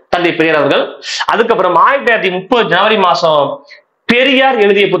தந்தை பெரியார் அவர்கள். அதுக்கப்புறம் 1930 ஜனவரி மாசம் பெரியார்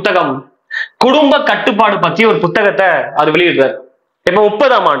எழுதிய புத்தகம் குடும்ப கட்டுப்பாடு பத்தி ஒரு புத்தகத்தை அவர் வெளியிடுறார். இப்ப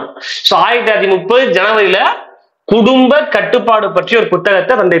 30ஆம் ஆண்டு 1930 ஜனவரியில குடும்ப கட்டுப்பாடு பற்றி ஒரு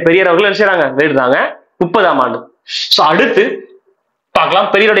புத்தகத்தை தந்தை பெரியார் அவர்கள் எழுதுறாங்க, வெளியிடுறாங்க 30ஆம் ஆண்டு. அடுத்து பார்க்கலாம்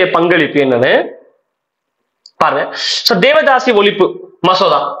பெரியாருடைய பங்களிப்பு என்னன்னு பாருங்க. தேவதாசி ஒழிப்பு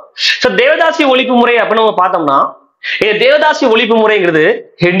மசோதா. தேவதாசி ஒழிப்பு முறை அப்படின்னு நம்ம பார்த்தோம்னா, தேவதாசி ஒழிப்பு முறைங்கிறது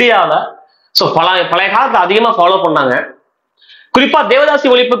இந்தியாவில பழைய காலத்துல அதிகமா ஃபாலோ பண்ணாங்க. குறிப்பா தேவதாசி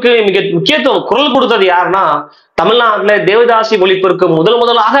ஒழிப்புக்கு மிக முக்கியத்துவம் குரல் கொடுத்தது யாருன்னா, தமிழ்நாட்டுல தேவதாசி ஒழிப்பிற்கு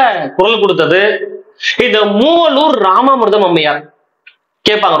முதலாக குரல் கொடுத்தது இந்த மூவலூர் ராமாமிர்தம் அம்மையார்.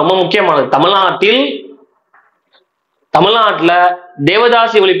 கேட்பாங்க, ரொம்ப முக்கியமானது. தமிழ்நாட்டுல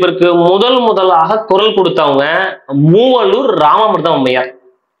தேவதாசி ஒழிப்பிற்கு முதலாக குரல் கொடுத்தவங்க மூவலூர் ராமாமிர்தம் அம்மையார்.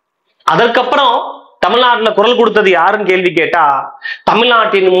 அதற்கப்புறம் தமிழ்நாட்டுல குரல் கொடுத்தது யாருன்னு கேள்வி கேட்டா,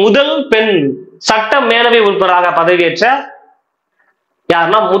 தமிழ்நாட்டின் முதல் பெண் சட்ட மேலவை உறுப்பினராக பதவியேற்ற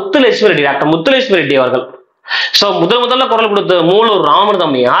யாருன்னா முத்துலட்சுமி ரெட்டி, டாக்டர் முத்துலட்சுமி ரெட்டி அவர்கள். முதல்ல குரல் கொடுத்த மூவலூர் ராமாமிர்தம்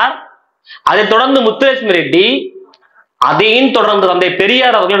அம்மையார். அதை தொடர்ந்து முத்துலட்சுமி ரெட்டி, அதையும் தொடர்ந்து தந்தை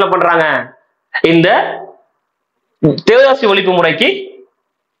பெரியார் அவர்கள் என்ன பண்றாங்க, இந்த தேவதாசி ஒழிப்பு முறைக்கு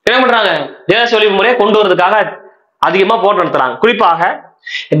என்ன பண்றாங்க, தேவதாசி ஒழிப்பு முறையை கொண்டு வருவதற்காக அதிகமா போராட்டம் நடத்துறாங்க. குறிப்பாக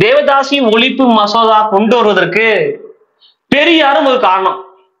தேவதாசி ஒழிப்பு மசோதா கொண்டு வருவதற்கு பெரியாரும் ஒரு காரணம்.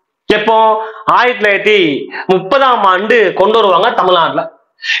 எப்போ 1930 கொண்டு வருவாங்க தமிழ்நாட்டுல.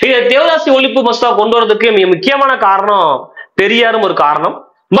 இது தேவதாசி ஒழிப்பு மசோதா கொண்டு வரதுக்கு மிக முக்கியமான காரணம் பெரியாரும் ஒரு காரணம்.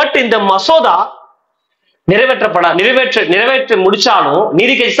 பட் இந்த மசோதா நிறைவேற்ற முடிச்சாலும்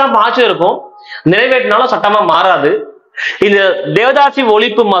நீதி கட்சி தான் ஆட்சி இருக்கும், நிறைவேற்றினாலும் சட்டமா மாறாது. இந்த தேவதாசி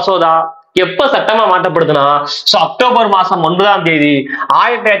ஒழிப்பு மசோதா எப்ப சட்டமா மாற்றப்படுதுன்னா அக்டோபர் மாசம் 9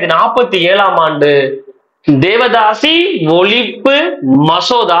 1947 தேவதாசி ஒழிப்பு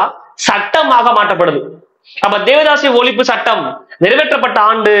மசோதா சட்டமாக மாற்றப்படுது. அப்ப தேவதாசி ஒழிப்பு சட்டம் நிறைவேற்றப்பட்ட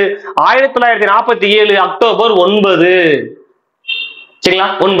ஆண்டு 1947 அக்டோபர் 9. சரிங்களா?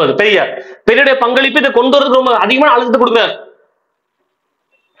 9. பெரியாருடைய பங்களிப்பு இதை கொண்டு வரதுக்கு ரொம்ப அதிகமான அழுத்தத்தை கொடுக்கிறார்.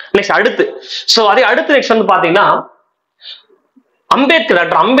 நெக்ஸ்ட் அடுத்து நெக்ஸ்ட் வந்து பாத்தீங்கன்னா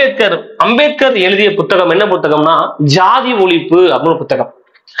அம்பேத்கர் எழுதிய புத்தகம் என்ன புத்தகம்னா ஜாதி ஒழிப்பு அப்படின்னு புத்தகம்.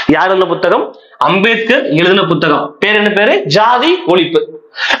 யார் எழுதின புத்தகம்? அம்பேத்கர் எழுதின புத்தகம். பேர் என்ன பேரு? ஜாதி ஒழிப்பு.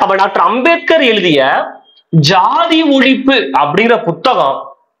 அப்ப டாக்டர் அம்பேத்கர் எழுதிய ஜாதி ஒழிப்பு அப்படிங்கிற புத்தகம்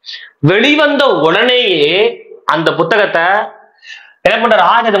வெளிவந்த உடனேயே அந்த புத்தகத்தை என்ன பண்றாரு?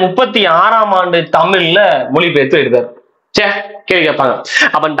 1936 தமிழ்ல மொழிபெயர்த்து எழுதார். கேள்வி கேட்பாங்க.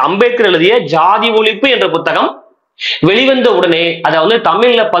 அப்ப அம்பேத்கர் எழுதிய ஜாதி ஒழிப்பு என்ற புத்தகம் வெளிவந்த உடனே அதை வந்து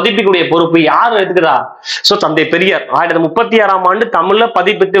தமிழ்ல பதிப்பிக்கூடிய பொறுப்பு யார் எடுத்துக்கிறா? தந்தை பெரியார் 1936 தமிழ்ல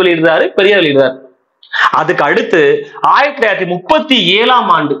பதிப்பித்து வெளியிடுறாரு, பெரியார் வெளியிடுறாரு. அதுக்கு அடுத்து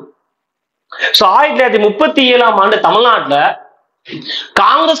 1937 1937 தமிழ்நாட்டுல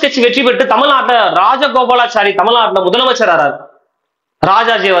காங்கிரஸ் கட்சி வெற்றி பெற்று தமிழ்நாட்டுல ராஜகோபாலாச்சாரி தமிழ்நாட்டுல முதலமைச்சர் ஆறார்.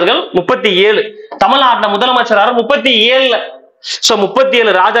 ராஜாஜி அவர்கள் 37 தமிழ்நாட்டுல முதலமைச்சர் 37.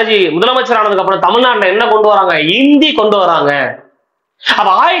 37 ராஜாஜி முதலமைச்சர் ஆனதுக்கு அப்புறம் தமிழ்நாட்டுல என்ன கொண்டு வராங்க? இந்தி கொண்டு வராங்க. அப்ப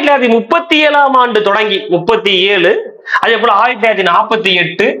 1937 தொடங்கி 37, அதே போல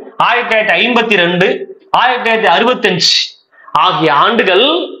 1948, 1952, 1965 ஆகிய ஆண்டுகள்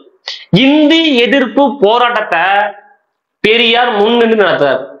இந்தி எதிர்ப்பு போராட்டத்தை பெரியார் முன்னின்று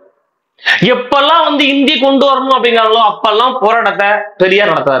நடத்துறார். எப்பெல்லாம் வந்து இந்தி கொண்டு வரணும் அப்படிங்கிறாங்களோ அப்பெல்லாம் போராட்டத்தை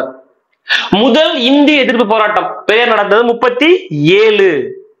பெரியார் நடத்துறார். முதல் இந்தி எதிர்ப்பு போராட்டம் பெரியார் நடந்தது 37.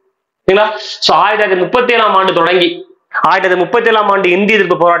 1937 தொடங்கி 1937 இந்தி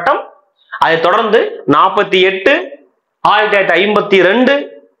எதிர்ப்பு போராட்டம், அதை தொடர்ந்து 48, 1952,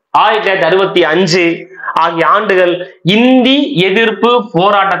 1965 ஆகிய ஆண்டுகள் இந்தி எதிர்ப்பு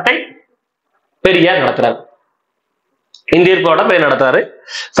போராட்டத்தை பெரியார் நடத்துறாரு. இந்தி எதிர்ப்பு போராட்டம் பெரியார் நடத்துறாரு.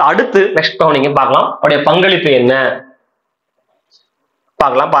 அடுத்து நெக்ஸ்ட் நீங்க பார்க்கலாம் அவருடைய பங்களிப்பு என்ன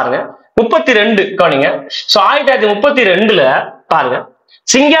பார்க்கலாம். பாருங்க 32 கவனிங்க. 1932 பாருங்க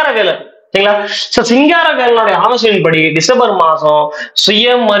சிங்காரவேலர். சிங்காரவேலனுடைய ஆலோசனையின்படி டிசம்பர் மாசம்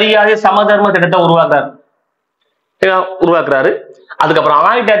சுயமரியாதை சமதர்ம திட்டத்தை உருவாக்குறாரு. அதுக்கப்புறம்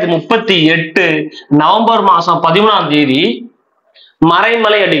 1938 நவம்பர் மாசம் 13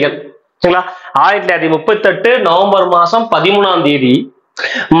 மறைமலை அடிகள். 1938 நவம்பர் மாசம் 13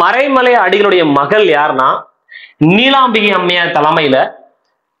 மறைமலை அடிகளுடைய மகள் யாருன்னா நீலாம்பிகை அம்மையார் தலைமையில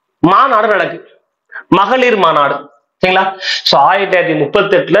மாநாடு நடக்கு, மகளிர் மாநாடு. சரிங்களா?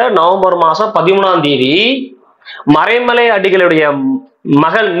 1938 நவம்பர் மாசம் 13 மறைமலை அடிகளுடைய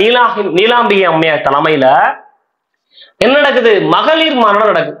மகள் நீலாம்பிகை அம்மையார் தலைமையில என்ன நடக்குது? மகளிர் மாநாடு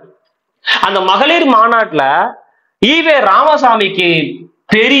நடக்குது. அந்த மகளிர் மாநாட்டுல ஈவே ராமசாமிக்கு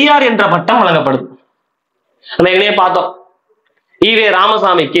பெரியார் என்ற பட்டம் வழங்கப்படுது. நம்ம பார்த்தோம். ஈவே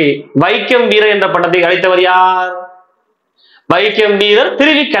ராமசாமிக்கு வைக்கம் வீரர் என்ற பட்டத்தை அளித்தவர் யார்? வைக்கம் வீரர்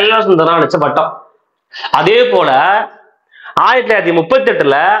திருவி கல்யாண சுந்தரம் அளிச்ச பட்டம். அதே போல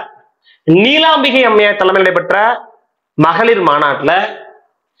 1938 நீலாம்பிகை அம்மையார் தலைமையில் நடைபெற்ற மகளிர் மாநாட்டுல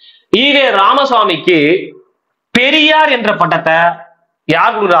ஈவே ராமசாமிக்கு பெரியார் என்ற பட்டத்தை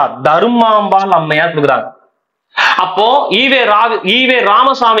யார் கொடுக்கிறார்? தர்மாம்பாள் அம்மையார் கொடுக்கிறார். அப்போ ஈவே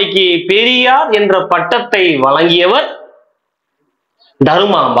ராமசாமிக்கு பெரியார் என்ற பட்டத்தை வழங்கியவர்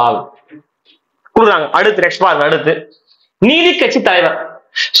தர்மாம்பாள் கொடுக்குறாங்க. அடுத்து நெக்ஸ்ட் பாருங்க. அடுத்து நீதி கட்சி தலைவர்.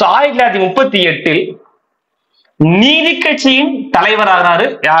 1938 நீதி கட்சியின் தலைவராகிறாரு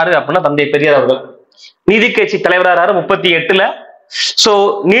யாரு அப்படின்னா தந்தை பெரியார் அவர்கள். நீதி கட்சி தலைவராகிறாரு 38.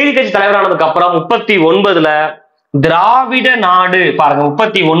 நீதி கட்சி தலைவரானதுக்கு அப்புறம் 39 திராவிட நாடு பாருங்க.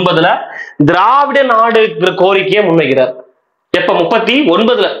 39 திராவிட நாடு கோரிக்கையை முன்வைக்கிறார். எப்ப? 39.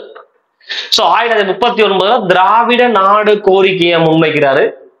 1939 திராவிட நாடு கோரிக்கையை முன்வைக்கிறாரு.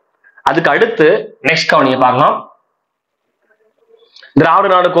 அதுக்கு அடுத்து நெக்ஸ்ட் கவனியை பார்க்கலாம். திராவிட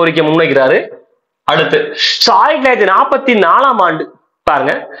நாடு கோரிக்கை முன்வைக்கிறாரு. அடுத்து 1944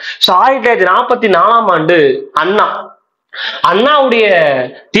 பாருங்க. 1944 அண்ணாவுடைய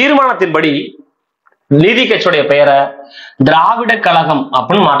தீர்மானத்தின்படி நீதி கட்சியுடைய பெயரை திராவிட கழகம்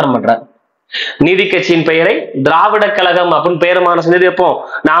அப்படின்னு மாற்றம் பண்றார். நீதி கட்சியின் பெயரை திராவிட கழகம் அப்படின்னு பெயர் செஞ்சது எப்போ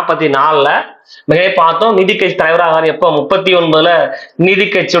 44ல மிக பார்த்தோம். நீதி கட்சி தலைவராக எப்போ 39ல நீதி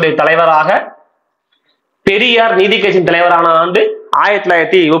கட்சியுடைய தலைவராக பெரியார் நீதி கட்சியின் தலைவரான ஆண்டு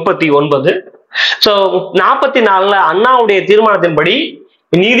 1939. சோ 44ல அண்ணாவுடைய தீர்மானத்தின்படி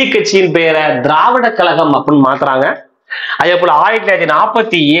நீதி கட்சியின் பெயரை திராவிட கழகம் அப்படின்னு மாத்துறாங்க. அதே போல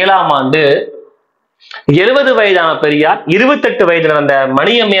 1947ஆம் ஆண்டு 70 வயதான பெரியார் 28 வயதுல அந்த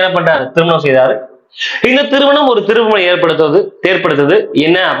மணியம் என்ன பண்றாரு, திருமணம் செய்தாரு. இந்த திருமணம் ஒரு திருமணம் ஏற்படுத்துது.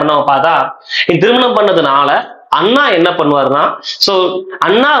 என்ன அப்படின்னு நம்ம பார்த்தா, இந்த திருமணம் பண்ணதுனால அண்ணா என்ன பண்ணுவாருன்னா, சோ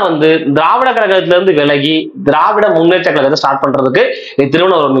அண்ணா திராவிட கழகத்துல இருந்து விலகி திராவிட முன்னேற்ற கழகத்தை ஸ்டார்ட் பண்றதுக்கு இந்த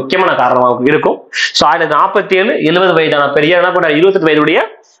திருமணம் ஒரு முக்கியமான காரணமாக இருக்கும். சோ 1947 70 வயதான பெரியார் என்ன பண்றாரு, 28 வயதுடைய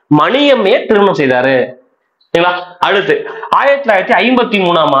மணியம்மையை திருமணம் செய்தாரு. அடுத்து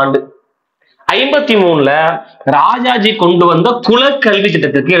 1953ஆம் ஆண்டு 53ல ராஜாஜி கொண்டு வந்த குலக்கல்வி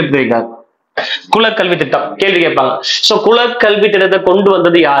திட்டத்திற்கு எடுத்து வைக்கிறார். குலக்கல்வி திட்டம் கேள்வி கேட்பாங்க. சோ குலக்கல்வி திட்டத்தை கொண்டு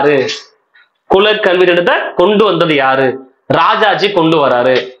வந்தது யாரு? குலக்கல்வி திட்டத்தை கொண்டு வந்தது யாரு? ராஜாஜி கொண்டு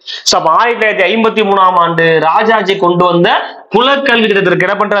வராரு. 1953ஆம் ஆண்டு ராஜாஜி கொண்டு வந்த குலக்கல்வி திட்டத்திற்கு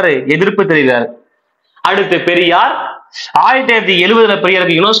என்ன பண்றாரு, எதிர்ப்பு தெரிவித்தார். அடுத்து பெரியார் 1970ல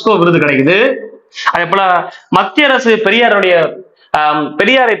பெரியாருக்கு யுனெஸ்கோ விருது கிடைக்குது. அதே போல மத்திய அரசு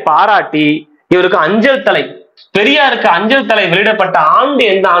பெரியாரை பாராட்டி இவருக்கு அஞ்சல் தலை, பெரியாருக்கு அஞ்சல் தலை வெளியிடப்பட்ட ஆண்டு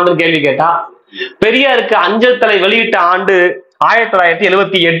எந்த ஆண்டு கேள்வி கேட்டா, பெரியாருக்கு அஞ்சல் தலை வெளியிட்ட ஆண்டு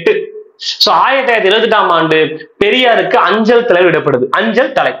 1978. 1978ஆம் ஆண்டு பெரியாருக்கு அஞ்சல் தலை விடப்படுது.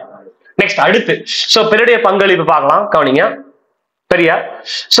 அஞ்சல் தலை. நெக்ஸ்ட் அடுத்து பெரியாருடைய பங்களிப்பு பார்க்கலாம், கவனிங்க. பெரியார்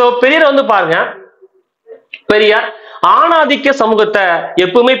பெரியார் பாருங்க, பெரியார் ஆணாதிக்க சமூகத்தை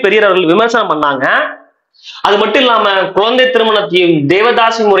எப்பவுமே பெரியார் அவர்கள் விமர்சனம் பண்ணாங்க. அது மட்டும் இல்லாம குழந்தை திருமணத்தையும்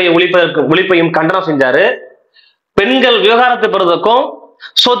தேவதாசி முறையை ஒழிப்பையும் கண்டனம் செஞ்சாரு. பெண்கள் விவகாரத்தை பெறுவதற்கும்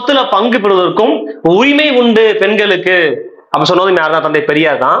சொத்துல பங்கு பெறுவதற்கும் உரிமை உண்டு பெண்களுக்கு அப்படி சொன்னது யாருதான், தந்தை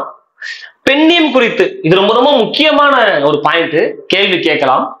பெரியார் தான். பெண்ணியம் குறித்து இது ரொம்ப ரொம்ப முக்கியமான ஒரு பாயிண்ட், கேள்வி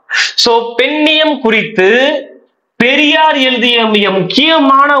கேட்கலாம். சோ பெண்ணியம் குறித்து பெரியார் எழுதிய மிக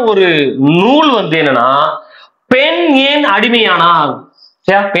முக்கியமான ஒரு நூல் என்னன்னா, பெண் ஏன் அடிமையானார்,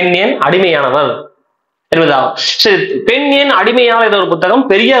 பெண் ஏன் அடிமையானவர் என்பதாகும். சரி, பெண் ஏன் அடிமையான ஒரு புத்தகம்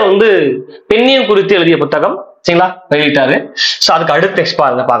பெரியார் பெண்ணியம் குறித்து எழுதிய புத்தகம், சரிங்களா, வெளியிட்டாரு. சோ அதுக்கு அடுத்து நெக்ஸ்ட்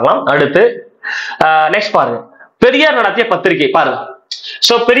பாருங்க, பார்க்கலாம். அடுத்து நெக்ஸ்ட் பாருங்க, பெரியார் நடத்திய பத்திரிகை பாருங்க.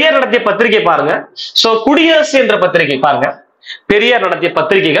 சோ பெரியார் நடத்திய பத்திரிகை பாருங்க. சோ குடியரசு என்ற பத்திரிகை பாருங்க. பெரியார் நடத்திய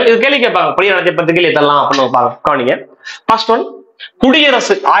பத்திரிகைகள், இது கேள்வி கேட்பாங்க, பெரியார் நடத்திய பத்திரிகைகள் இதெல்லாம் அப்படின்னு கவனிங்க. ஃபர்ஸ்ட் ஒன்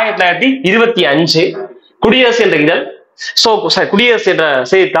குடியரசு 1925 குடியரசு என்ற இதழ். சோ குடியரசு என்ற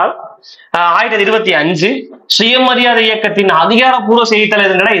செய்தித்தாள் 1925. சுயமரியாதை இயக்கத்தின் அதிகாரப்பூர்வ செய்தித்தாள்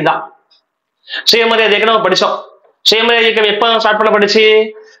எதுனா இதுதான். சுயமரியாதை இயக்கம் நம்ம படிச்சோம். சுயமரியாதை இயக்கம் எப்ப ஸ்டார்ட் பண்ணப்பட்டுச்சு?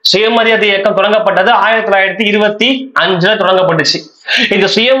 சுயமரியாதை இயக்கம் தொடங்கப்பட்டது 1925 தொடங்கப்பட்டுச்சு. இந்த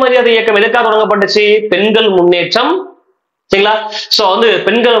சுயமரியாதை இயக்கம் எதுக்காக தொடங்கப்பட்டுச்சு? பெண்கள் முன்னேற்றம், சரிங்களா. சோ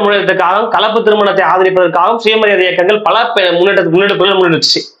பெண்கள் முன்னேற்றத்துக்காகவும் கலப்பு திருமணத்தை ஆதரிப்பதற்காகவும் சுயமரியாதை இயக்கங்கள் பல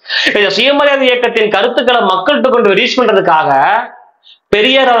முன்னெடுச்சு. இந்த சுயமரியாதை இயக்கத்தின் கருத்துக்களை மக்கள்கிட்ட கொண்டு ரீச் பண்றதுக்காக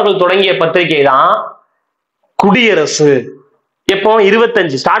பெரியார் அவர்கள் தொடங்கிய பத்திரிகை தான் குடியரசு. எப்போ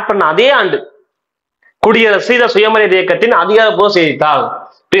 25 ஸ்டார்ட் பண்ண அதே ஆண்டு குடியரசு இத சுயமரியாதை இயக்கத்தின் அதிகாரப்பூர்வ செய்தித்தாள்.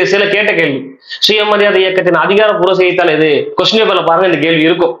 சில கேட்ட கேள்வி, சுயமரியாதை இயக்கத்தின் அதிகாரப்பூர்வ செய்தித்தாள் எது? கொஸ்டின் பேப்பர்ல பாருங்க, இந்த கேள்வி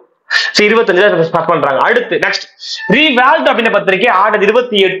இருக்கும். 25 ஸ்டார்ட் பண்றாங்க. அடுத்து நெக்ஸ்ட் ரிவால்ட் அப்படின்ற பத்திரிகை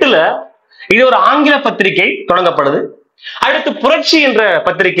 1928ல இது ஒரு ஆங்கில பத்திரிகை தொடங்கப்படுது. அடுத்து புரட்சி என்ற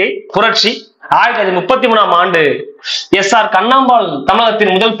பத்திரிகை, புரட்சி 1933ஆம் ஆண்டு SR கண்ணாம்பாள்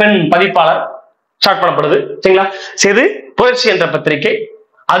தமிழகத்தின் முதல் பெண் பதிப்பாளர் ஸ்டார்ட் பண்ணப்படுது, சரிங்களா. சரி, புரட்சி என்ற பத்திரிகை.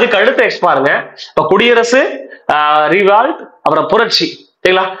 அதுக்கு அடுத்து நெக்ஸ்ட் பாருங்க, இப்ப குடியரசு, ரிவால்ட், அப்புறம் புரட்சி,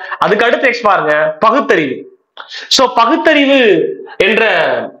 சரிங்களா. அதுக்கு அடுத்து நெக்ஸ்ட் பாருங்க பகுத்தறிவு. சோ பகுத்தறிவு என்ற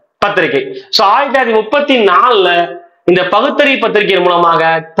பத்திரிகை 1934ல இந்த பகுத்தறிவு பத்திரிகையின் மூலமாக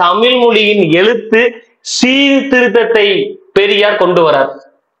தமிழ் மொழியின் எழுத்து சீர்திருத்தத்தை பெரியார் கொண்டு வரார்.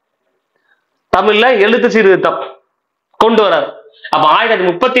 தமிழ்ல எழுத்து சீர்திருத்தம் கொண்டு வரார். அப்ப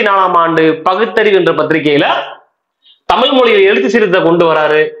 1934ஆம் ஆண்டு பகுத்தறிவு என்ற பத்திரிகையில தமிழ் மொழியில் எழுத்து சீர்திருத்தம் கொண்டு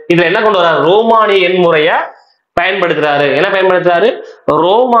வராரு. இதுல என்ன கொண்டு வர்றாரு? ரோமானிய எண் முறைய பயன்படுத்துறாரு. என்ன பயன்படுத்துறாரு?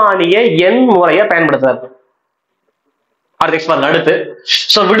 ரோமானிய எண் முறைய பயன்படுத்துறாரு. அடுத்து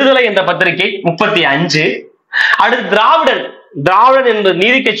விடுதலை என்ற பத்திரிகை 35. அடுத்து திராவிடன் என்பது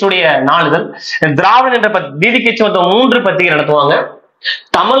நீதி கட்சியுடைய நாளிதழ். திராவிடன் என்ற நீதி கட்சி மொத்தம் 3 பத்திரிகை நடத்துவாங்க.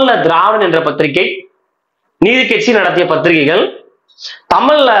 தமிழ்ல திராவிடன் என்ற பத்திரிகை, நீதி கட்சி நடத்திய பத்திரிகைகள்.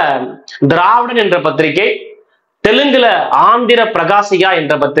 தமிழ்ல திராவிடன் என்ற பத்திரிகை, தெலுங்குல ஆந்திர பிரகாசிகா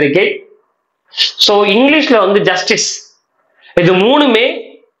என்ற பத்திரிகை. சோ இங்கிலீஷ்ல ஜஸ்டிஸ். இது 3மே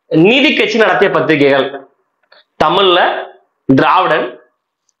நீதி கட்சி நடத்திய பத்திரிகைகள். தமிழ்ல திராவிடன்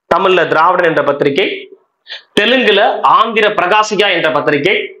என்ற பத்திரிகை, தெலுங்குல ஆந்திர பிரகாசிகா என்ற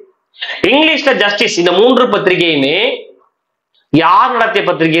பத்திரிகை, இங்கிலீஷ்ல ஜஸ்டிஸ். இந்த 3 பத்திரிகையுமே யார் நடத்திய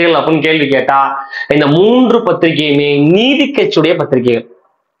பத்திரிகைகள் அப்படின்னு கேள்வி கேட்டா இந்த 3 பத்திரிகையுமே நீதி கட்சியுடைய பத்திரிகைகள்.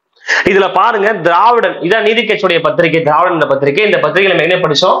 இதுல பாருங்க, திராவிடன் இதான் நீதி கட்சியுடைய பத்திரிகை, திராவிடன் என்ற பத்திரிகை. இந்த பத்திரிகையில நம்ம என்ன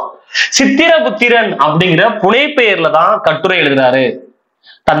படிச்சோம்? சித்திரபுத்திரன் அப்படிங்கிற புனைப்பெயர்ல தான் கட்டுரை எழுதுறாரு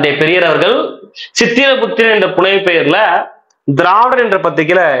தந்தை பெரியார் அவர்கள். சித்திரபுத்திரன் என்ற புனைப்பெயர்ல திராவிடன் என்ற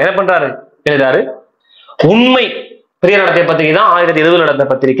பத்திரிகையில என்ன பண்றாரு? எழுதுறாரு. உண்மை பெரியார் நடத்திய பத்திரிகை தான் 1970 நடந்த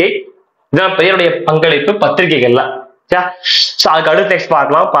பத்திரிகை. இதுதான் பெரியாருடைய பங்களிப்பு பத்திரிகைகள்ல. அதுக்கு அடுத்து நெக்ஸ்ட்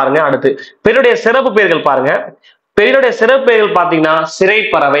பார்க்கலாம். பாருங்க, அடுத்து பெரியாருடைய சிறப்பு பெயர்கள் பாருங்க. பெரியாருடைய சிறப்பு பெயர்கள் பாத்தீங்கன்னா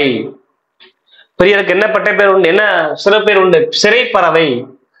சிறைப்பறவை. பெரியாருக்கு என்ன பட்ட பேர் உண்டு? என்ன சிறப்பு பெயர் உண்டு? சிறைப்பறவை.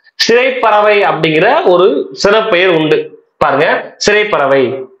 சிறைப்பறவை அப்படிங்கிற ஒரு சிறப்பு பெயர் உண்டு பாருங்க, சிறைப்பறவை.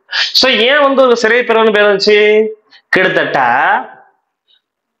 சோ ஏன் ஒரு சிறைப்பறவைன்னு பேர் வந்துச்சு? கிட்டத்தட்ட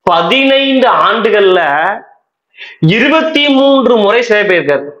 15 ஆண்டுகள்ல 23 முறை சிறை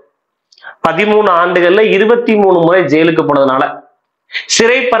போயிருக்காரு. 13 ஆண்டுகள்ல 23 முறை ஜெயிலுக்கு போனதுனால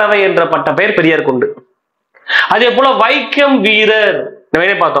சிறைப்பறவை என்ற பட்ட பெயர் பெரியாருக்கு உண்டு. அதே போல வைக்கம் வீரர்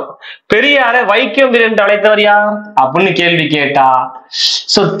பார்த்தோம். பெரியாரை வைக்கம் வீரர் என்று அழைத்தவர் யார் அப்படின்னு கேள்வி கேட்டா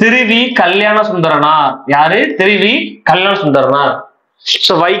திருவி கல்யாண சுந்தரனார். யாரு? திருவி கல்யாண சுந்தரனார்.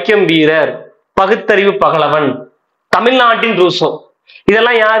 வைக்கம் வீரர், பகுத்தறிவு பகலவன், தமிழ்நாட்டின் ரூசோ,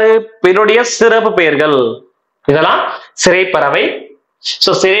 இதெல்லாம் யாரு? பெருடைய சிறப்பு பெயர்கள். இதெல்லாம் சிறைப்பறவை.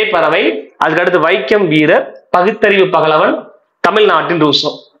 சிறைப்பறவை, அதுக்கு அடுத்து வைக்கம் வீரர், பகுத்தறிவு பகலவன், தமிழ்நாட்டின்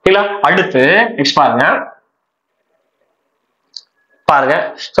ரூசோ. அடுத்து நெக்ஸ்ட் பாருங்க.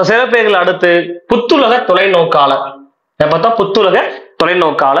 சிறப்பெயர்கள் அடுத்து புத்துலக தொலைநோக்காளர். புத்துலக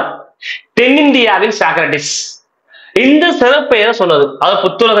தொலைநோக்காளர், தென்னிந்தியாவின் சாக்ரட்டிஸ். இந்த சிறப்பெயரை சொன்னது. அது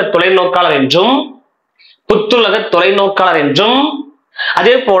புத்துலக தொலைநோக்காளர் என்றும்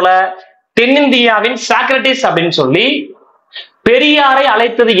அதே போல தென்னிந்தியாவின் சாக்ரட்டிஸ் அப்படின்னு சொல்லி பெரியாரை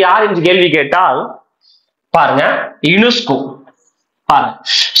அழைத்தது யார் என்று கேள்வி கேட்டால் பாருங்க, யுனெஸ்கோ.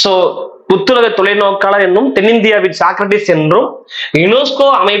 புத்துலக தொலைநோக்காளர் என்றும் தென்னிந்தியாவின் சாக்ரட்டிஸ் என்றும் யுனெஸ்கோ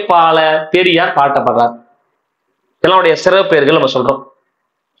அமைப்பால பெரியார் பாராட்டப்படுறார். இதனுடைய சிறப்பு பெயர்கள் நம்ம சொல்றோம்.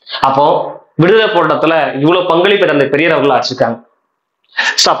 அப்போ விடுதலை போராட்டத்துல இவ்வளவு பங்களிப்பு தந்த பெரியார் அவர்கள் ஆச்சிருக்காங்க.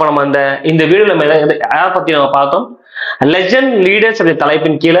 அப்ப நம்ம இந்த வீடியோல பத்தி நம்ம பார்த்தோம். லெஜண்ட் லீடர்ஸ் அப்படி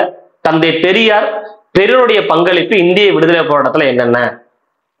தலைப்பின் கீழே தந்தை பெரியாருடைய பங்களிப்பு இந்திய விடுதலை போராட்டத்துல என்னென்ன,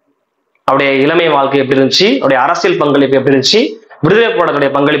 அவருடைய இளமை வாழ்க்கை எப்படி இருந்துச்சு, அவருடைய அரசியல் பங்களிப்பு எப்படி இருந்துச்சு, விடுதலை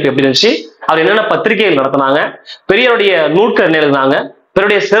போராட்டத்துடைய பங்களிப்பு எப்படி இருந்துச்சு, அவர் என்னென்ன பத்திரிகைகள் நடத்தினாங்க, பெரியாருடைய நூல்கள் என்ன எழுதினாங்க,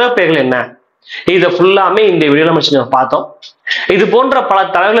 பெரியாருடைய சிறப்பெயர்கள் என்ன, இதை ஃபுல்லாமே இந்த வீடியோ நம்ம பார்த்தோம். இது போன்ற பல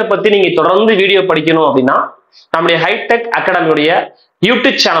தலைவர்களை பத்தி நீங்க தொடர்ந்து வீடியோ படிக்கணும் அப்படின்னா நம்முடைய ஹைடெக் அகாடமியுடைய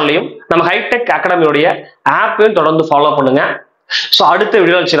யூடியூப் சேனல்லையும் நம்ம ஹைடெக் அகாடமியுடைய ஆப்பையும் தொடர்ந்து ஃபாலோ பண்ணுங்க. அடுத்த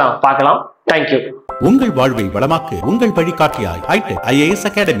வீடியோ பார்க்கலாம். தேங்க்யூ. உங்கள் வாழ்வை வளமாக்கு உங்கள் வழிகாட்டியாய் hitech IAS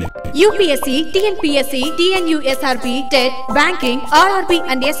academy. UPSC, TNPSC, TNUSRB, TET, Banking, RRB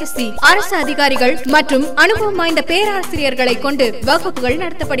and SSC அரசு அதிகாரிகள் மற்றும் அனுபவம் வாய்ந்த பேராசிரியர்களை கொண்டு வகுப்புகள்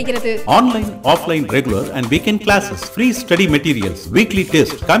நடத்தப்படுகிறது. Online, offline, regular and weekend classes, free study materials, weekly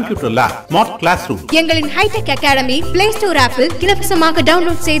test, computer lab, smart classroom. எங்களின் ஹைடெக் அகாடமி Play Store ஆப்பில் இலவசமாக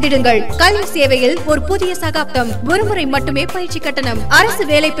டவுன்லோட் செய்திடுங்கள். கல்வி சேவையில் ஒரு புதிய சகாப்தம். ஒருமுறை மட்டுமே பயிற்சி கட்டணம். அரசு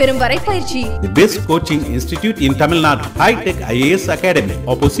வேலை பெறும் வரை பயிற்சி. The best coaching institute in Tamil Nadu, Hitech IAS Academy,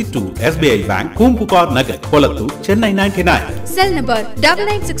 opposite to SBI Bank, Kumpupar Nagar, Kolattur, Chennai 99. Cell number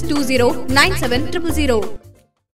 9962097000.